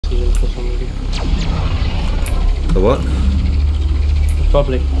season for some reason. The what? The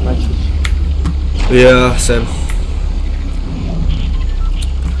public matches. Yeah, same.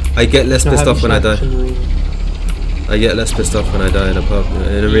 I get less pissed off when I die. I get less pissed off when I die in a pub,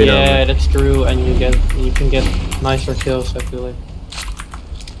 in a arena. Yeah, that's true, and you can get nicer kills, I feel like.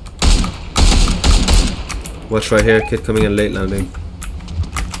 Watch right here, kid coming in late landing.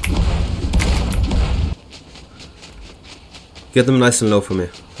 Get them nice and low for me.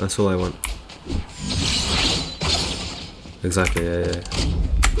 That's all I want. Exactly, yeah.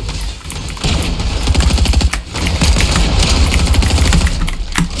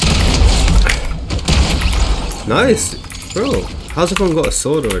 Nice! Bro, how's everyone got a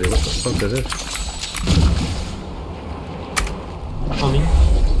sword already? What the fuck is this? On me?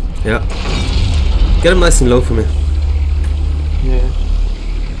 Yeah. Get them nice and low for me. Yeah.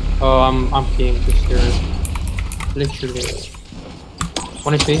 Oh, I'm peeing because they're literally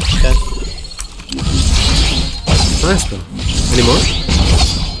 1 HP, dead. Nice, bro. Any more?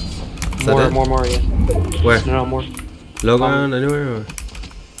 More, yeah. Where? No, more. Low ground, anywhere? Or?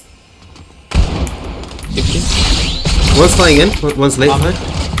 60? One's flying in, one's late flying.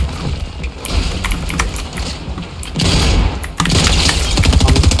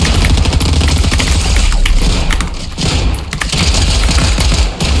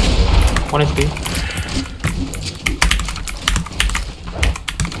 One HP.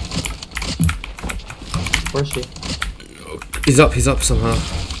 Where's he? He's up somehow.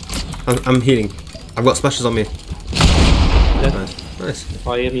 I'm healing. I've got splashes on me. Dead. Nice.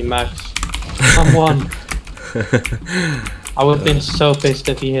 Oh, you gave me max. I'm one. I would have been so pissed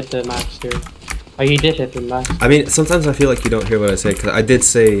if he hit the max here. Oh, he did hit the max. I mean, sometimes I feel like you don't hear what I say, because I did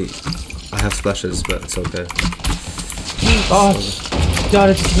say I have splashes, but it's okay. Oh, God,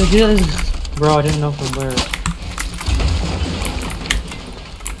 it's bro, I didn't know from where.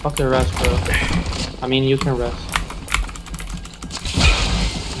 Fuck the rest, bro. I mean, you can rest.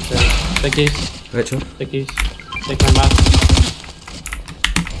 Okay. Take these. Right, chill. Take these. Take my mask.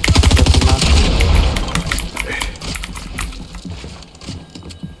 Take the mask.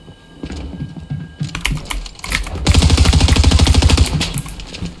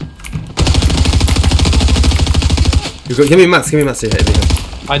 You got, give me mats here.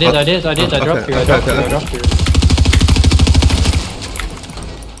 I did, I dropped you, I dropped you.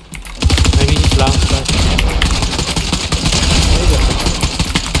 Maybe just last back.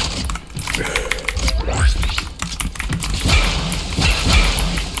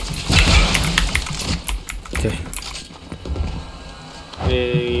 Okay.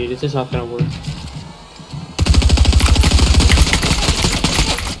 Hey, this is not gonna work.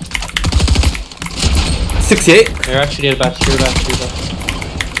 $68. You're actually the best, you're the best.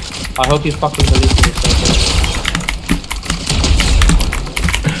 I hope you fucking believe in yourself.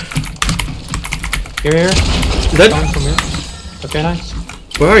 You're here? Dead? Coming from here. Okay, nice.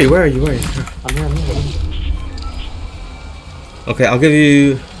 Where are you? I'm here. Okay,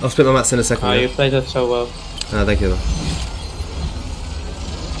 I'll split my mats in a second. Oh, you played that so well. Thank you though.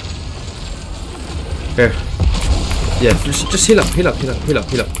 Here. Yeah, just heal up. Here,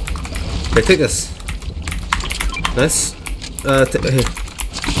 take this. Nice. Here.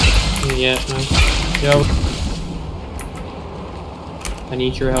 Yeah, nice. Yo. I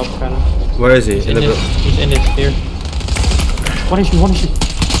need your help, kinda. Where is he? He's in this here. What is he?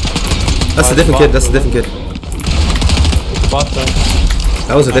 That's a different kid, It's a bot though.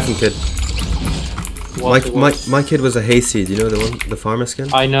 That was a different kid. Was. My kid was a hayseed, you know the one, the farmer skin?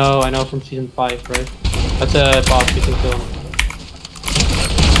 I know from season 5, right? That's a bot, you can kill him.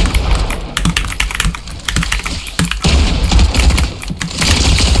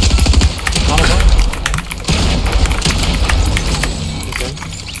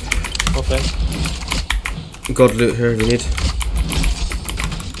 Okay. God loot here if you need.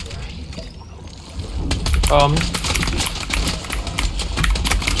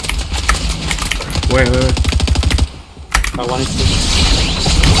 Where? I wanted to.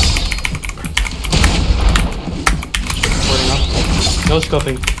 Recording up. No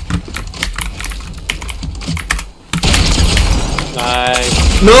scoping. Nice.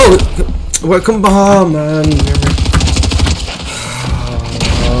 No! Welcome bomb, man.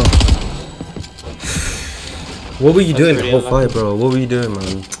 What were you doing the whole fight, bro? What were you doing,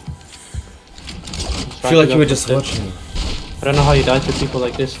 man? I feel like you were just watching. I don't know how you died to people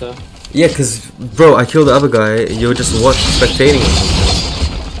like this, though. Yeah, cause bro, I killed the other guy. You were just spectating or something.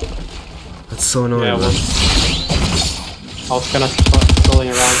 That's so annoying. Yeah, well, man. I was kind of trolling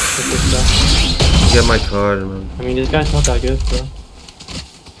around with this stuff. Get my card, man. I mean, this guy's not that good, bro.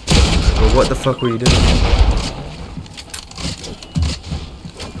 But what the fuck were you doing?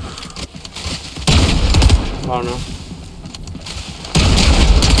 don't know.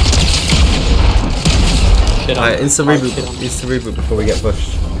 Shit on. Alright, instant reboot before we get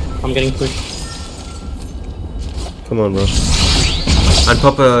pushed. I'm getting pushed. Come on, bro. And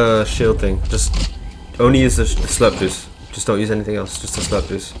pop a shield thing. Just only use the slurp juice. Just don't use anything else. Just the slurp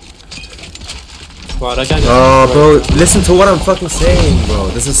juice. Wow, that guy got bro, listen to what I'm fucking saying, bro.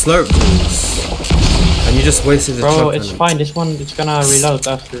 There's a slurp juice. And you just wasted the Bro, it's fine. This one, it's gonna reload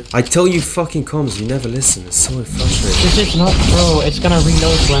after. I tell you fucking comms, you never listen. It's so frustrating. This is not, bro. It's gonna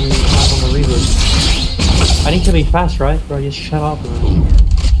reload when I'm on the reboot. I need to be fast, right? Bro, just shut up, man.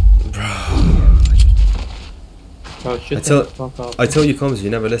 Bro, shut the fuck up. I tell you comms,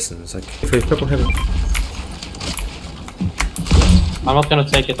 you never listen. It's like, if purple heaven. I'm not gonna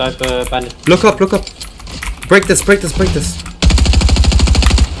take it, I've bandit. Look up, look up. Break this, break this, break this.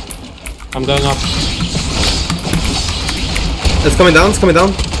 I'm going up. It's coming down, it's coming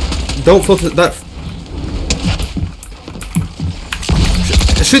down. Don't fall to that.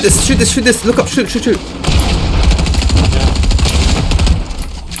 Shoot this, shoot this, shoot this. Look up, shoot, shoot, shoot. Yeah.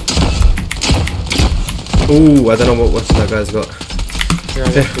 Ooh, I don't know what weapon that guy's got.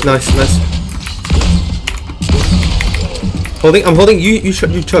 Okay, nice, nice. Holding, I'm holding. You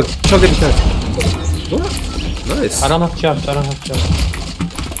chug if you can. What? Nice. I don't have chugs, I don't have chugs.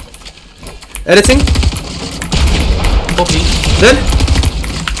 Editing. Copy. Then.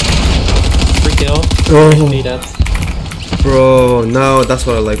 3 kills. Oh. Dead. Bro, no, that's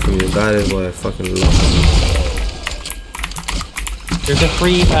what I like from you. That is what I fucking love. There's a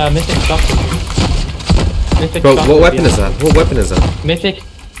free mythic shotgun. Mythic bro, shotgun what weapon is that? What weapon is that?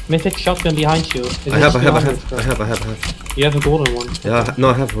 Mythic shotgun behind you. I have. You have a golden one. Yeah, no,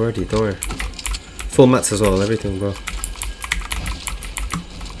 I have already. Don't worry. Full mats as well. Everything, bro.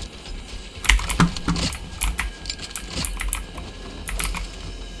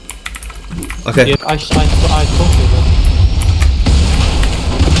 Okay. Yeah, I told you that.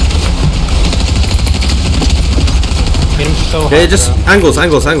 Hit him so hard, Yeah, just bro. Angles. 1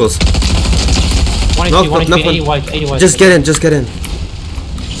 HP, 1 HP, 80 white, 80 white. Just get in, just get in.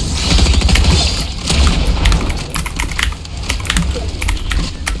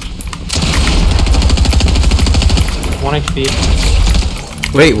 HP.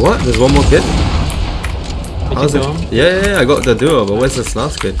 Wait, what? There's one more kid? How's it? Yeah, I got the duo, but where's this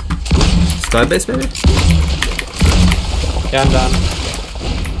last kid? Skybase maybe? Yeah, I'm done.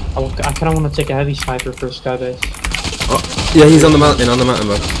 I kinda wanna take a heavy sniper for Skybase. Oh, yeah, he's on the mountain,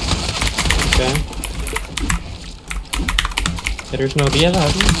 bro. Okay. Yeah, there's no idea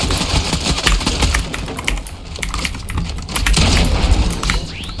that.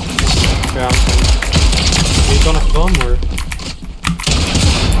 Yeah, I'm coming. Are you gonna come or?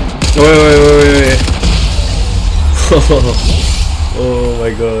 Wait. Oh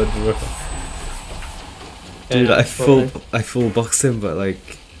my god, bro. Dude, I full boxed him, but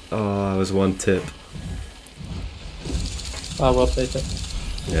like, oh, it was one tip. Oh, well played.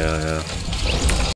 Yeah.